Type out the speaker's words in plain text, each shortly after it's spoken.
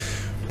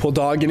På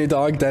dagen i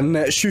dag, den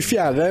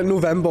 24.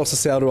 november, så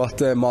ser du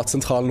at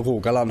Matsentralen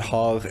Rogaland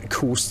har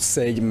kost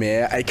seg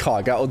med en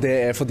krage, og det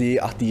er fordi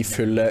at de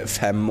fyller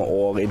 5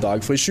 år i dag.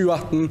 For i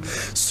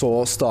 2018 så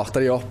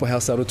startet de opp, og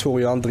her ser du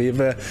Tor-Jan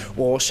driver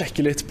og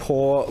sjekker litt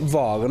på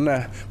varene.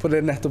 For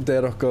det er nettopp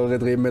det dere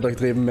driver med. Dere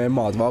driver med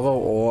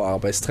matvarer og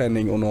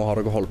arbeidstrening, og nå har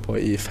dere holdt på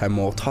i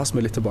 5 år. Ta oss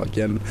med litt tilbake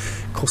igjen.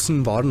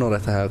 Hvordan var det når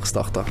dette her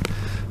startet?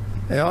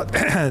 Ja,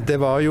 det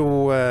var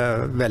jo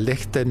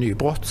veldig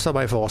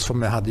nybrottsarbeid for oss, for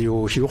vi hadde jo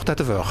ikke gjort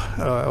dette før,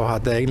 og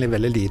hadde egentlig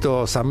veldig lite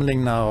å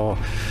sammenligne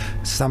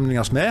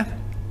oss med.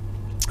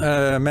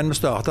 Men vi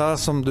startet,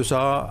 som du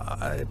sa,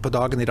 på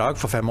dagen i dag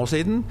for 5 år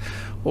siden,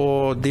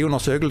 og de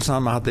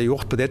undersøkelsene vi hadde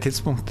gjort på det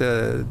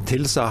tidspunktet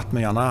tilsa at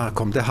vi gjerne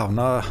kom til å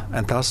havne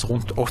en plass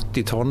rundt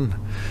 80 tonn,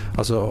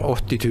 altså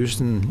 80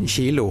 000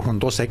 kilo,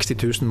 160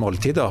 000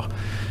 måltider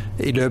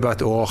i løpet av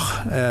et år,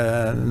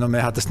 når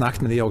vi hadde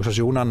snakket med de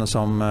organisasjonene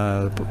som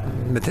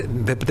vi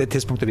på det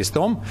tidspunktet visste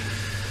om.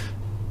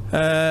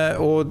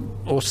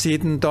 Og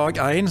siden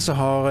dag 1 så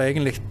har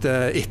egentlig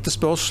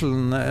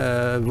etterspørselen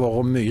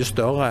vært mye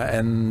større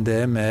enn det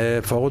vi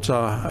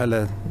forutsa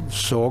eller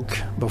så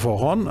på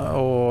forhånd.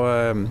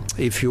 Og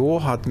i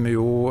fjor hadde vi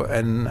jo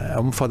en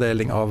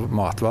omfordeling av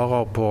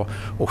matvarer på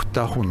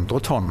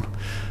 800 tonn.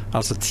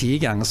 Altså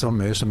 10 ganger så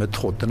mye som vi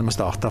trodde når vi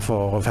startet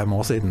for 5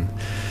 år siden.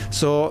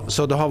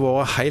 Så det har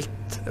vært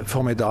helt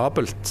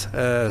formidabelt.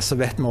 Så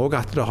vet vi også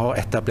at det har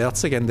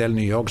etablert seg en del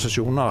nye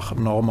organisasjoner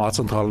når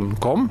Matsentralen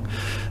kom.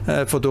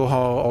 For da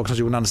har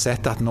organisasjonene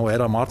sett at nå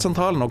er det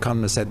Matsentral, nå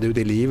kan vi sette ut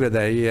i livet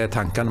de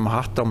tankene vi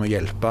har hatt om å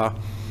hjelpe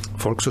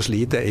folk som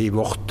sliter i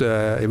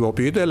vår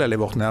bydel eller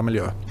i vårt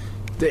nærmiljø.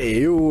 Det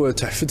er jo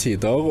tøffe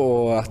tider,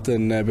 og at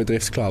en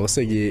bedrift klarer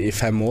seg i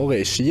 5 år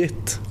er ikke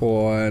gitt.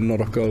 Og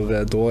når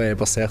dere da er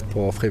basert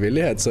på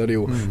frivillighet, så er det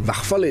jo i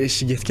hvert fall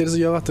ikke gitt. Hva er det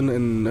som gjør at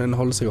en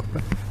holder seg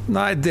oppe?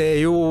 Nei, det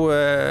er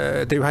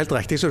jo helt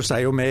riktig som du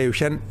sier, og vi er jo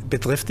ikke en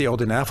bedrift i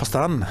ordinær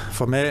forstand.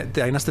 For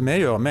det eneste vi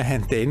gjør, vi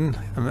henter inn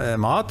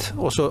mat,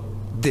 og så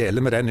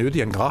deler vi den ut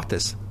igjen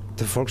gratis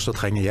til folk som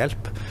trenger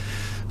hjelp.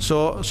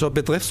 Så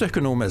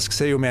bedriftsøkonomisk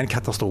så er jo vi en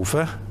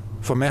katastrofe.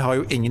 For vi har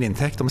jo ingen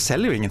inntekt, og vi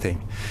selger jo ingenting.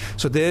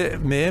 Så det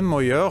vi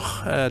må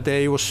gjøre, det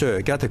er jo å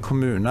søke til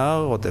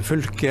kommuner og til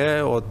fylke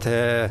og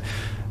til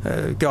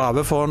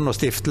gavefond og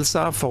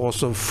stiftelser for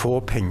oss å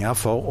få penger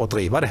for å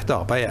drive dette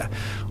arbeidet.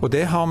 Og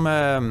det har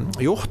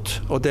vi gjort,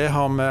 og det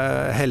har vi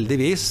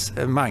heldigvis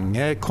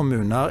mange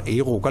kommuner i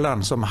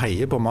Rogaland som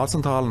heier på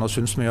Matsentralen og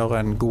synes vi gjør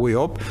en god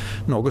jobb,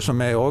 noe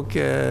som vi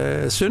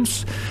også synes.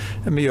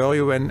 Vi gjør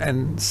jo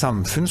en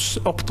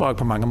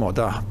samfunnsoppdrag på mange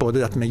måter,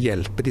 både at vi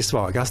hjelper de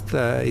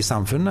svageste i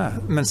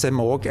samfunnet, men så er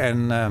vi også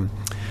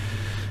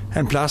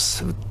en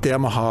plass der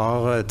vi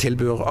har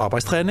tilbyr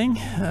arbeidstrening,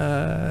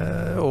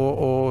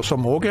 og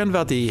som også er en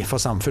verdi for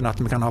samfunnet,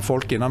 at vi kan ha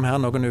folk innom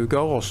her noen uker,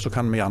 og så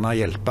kan vi gjerne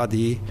hjelpe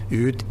de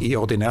ut i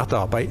ordinært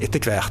arbeid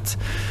etter hvert.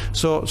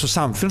 Så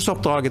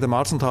samfunnsoppdraget til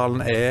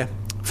Matsentralen er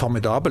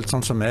formidabelt,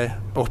 sånn som vi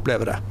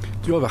opplever det.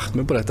 Du har vært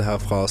med på dette her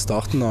fra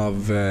starten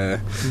av.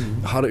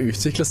 Har det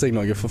utviklet seg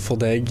noe for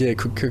deg?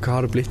 Hva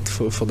har det blitt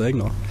for deg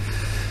nå?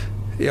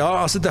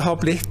 Ja, altså det har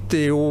blitt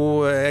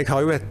jo, jeg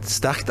har jo et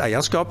sterkt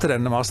eierskap til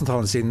denne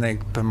Matsentralen siden jeg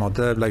på en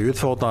måte ble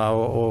utfordret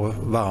å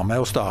være med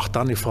og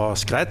starte den fra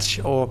scratch,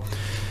 og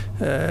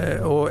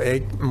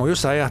jeg må jo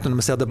si at når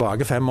vi ser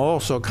tilbake 5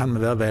 år, så kan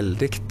vi være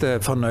veldig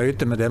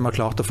fornøyde med det vi har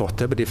klart å få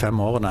til på de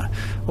 5 årene.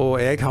 Og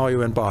jeg har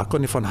jo en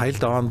bakgrunn fra en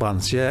helt annen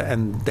bransje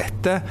enn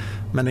dette,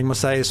 men jeg må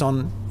si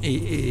sånn,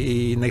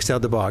 når jeg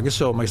ser tilbake,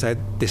 så må jeg si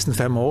at disse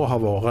 5 år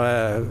har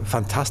vært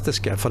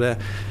fantastiske, for det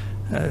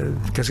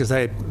hva skal jeg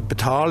si,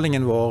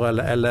 betalingen vår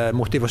eller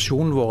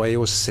motivasjonen vår er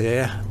jo å se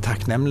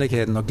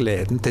takknemligheten og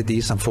gleden til de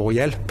som får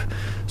hjelp,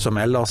 som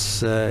ellers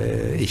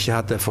ikke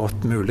hadde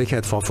fått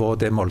mulighet for å få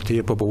det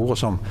måltidet på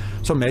bordet som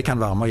vi kan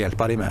være med og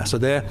hjelpe dem med.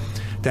 Så det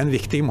er en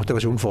viktig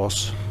motivasjon for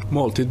oss.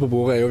 Måltid på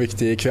bordet er jo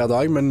viktig hver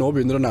dag, men nå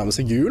begynner det å nærme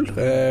seg jul.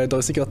 Det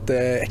er sikkert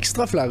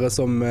ekstra flere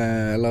som,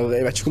 eller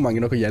jeg vet ikke hvor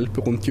mange dere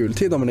hjelper rundt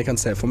juletider, men jeg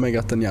kan se for meg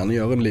at en gjerne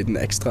gjør en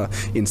liten ekstra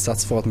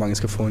innsats for at mange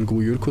skal få en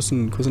god jul.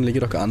 Hvordan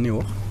ligger dere an i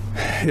år?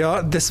 Ja,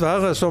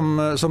 dessverre, som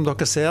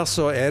dere ser,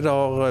 så er det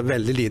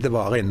veldig lite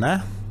vare inne.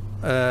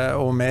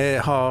 Og vi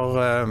har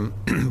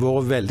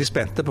vært veldig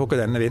spente på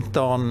hva denne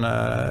vinteren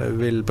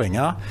vil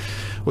bringe.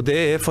 Og det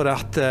er fordi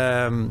at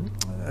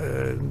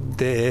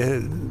det er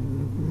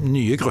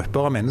nye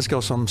grupper av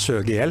mennesker som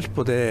søker hjelp,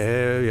 og det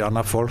er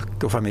gjerne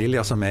folk og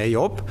familier som er i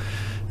jobb.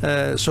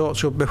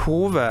 Så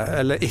behovet,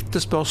 eller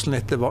etterspørselen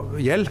etter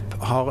hjelp,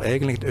 har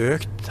egentlig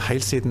økt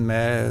helt siden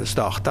vi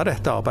startet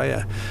dette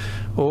arbeidet.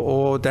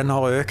 Og den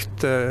har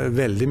økt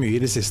veldig mye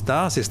det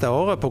siste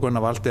året på grunn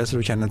av alt det som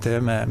du kjenner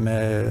til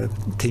med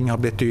ting har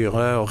blitt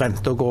dyre og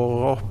renter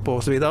går opp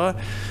og så videre.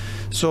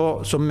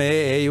 Så vi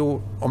er jo,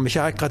 om vi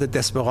ikke akkurat er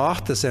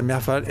desperate, så er vi i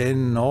hvert fall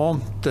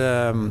enormt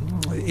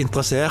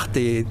interessert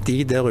i de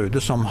der ute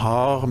som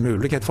har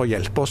mulighet for å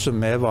hjelpe oss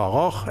med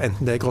varer,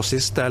 enten det er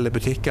grossister eller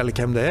butikk eller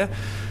hvem det er.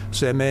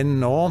 Så er vi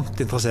enormt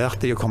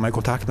interessert i å komme i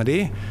kontakt med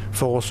de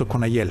for oss å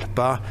kunne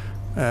hjelpe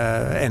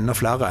enda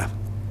flere.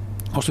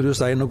 Og så du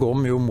sier, nå går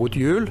vi jo mot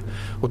jul,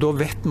 og da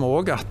vet vi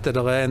også at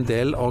det er en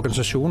del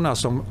organisasjoner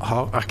som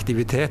har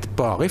aktivitet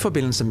bare i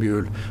forbindelse med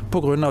jul,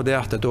 på grunn av det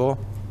at det da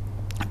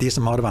de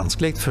som har det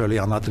vanskelig, føler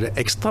gjerne at det er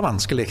ekstra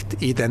vanskelig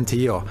i den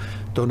tiden,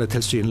 da det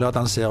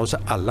tilsynelatende ser ut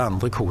som alle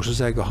andre koser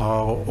seg og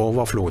har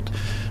overflod.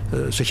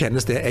 Så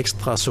kjennes det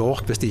ekstra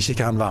sårt hvis de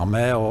ikke kan være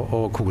med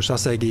og kose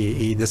seg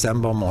i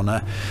desember måned.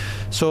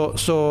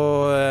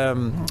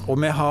 Og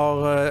vi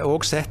har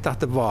også sett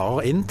at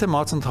varer inn til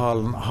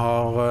Matsentralen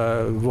har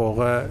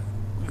vært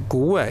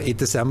gode i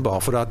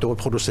desember, for da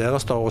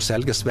produseres det og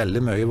selges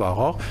veldig mye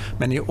varer.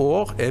 Men i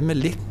år er vi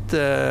litt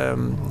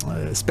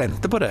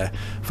spente på det,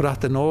 for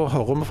at nå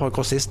hører vi fra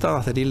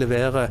grossistene at de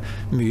leverer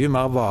mye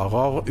mer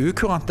varer,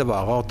 ukurante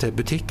varer til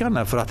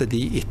butikkene, for at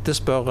de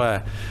etterspør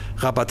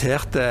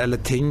rabatterte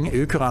eller ting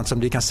ukurant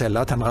som de kan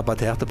selge til en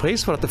rabatterte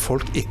pris, for at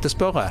folk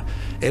etterspør. Er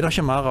det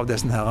ikke mer av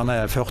disse her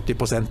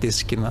 40%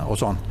 diskene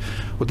og sånn?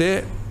 Og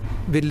det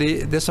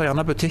sa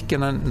gjerne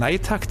butikkene nei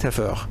takk til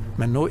før,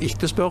 men nå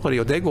etterspør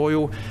de, og det går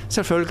jo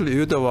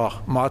selvfølgelig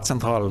utover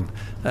Matsentralen,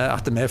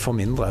 at vi får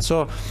mindre.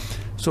 Så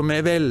vi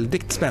er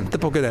veldig spente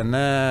på hva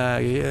denne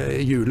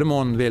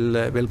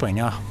julemåneden vil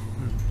bringe.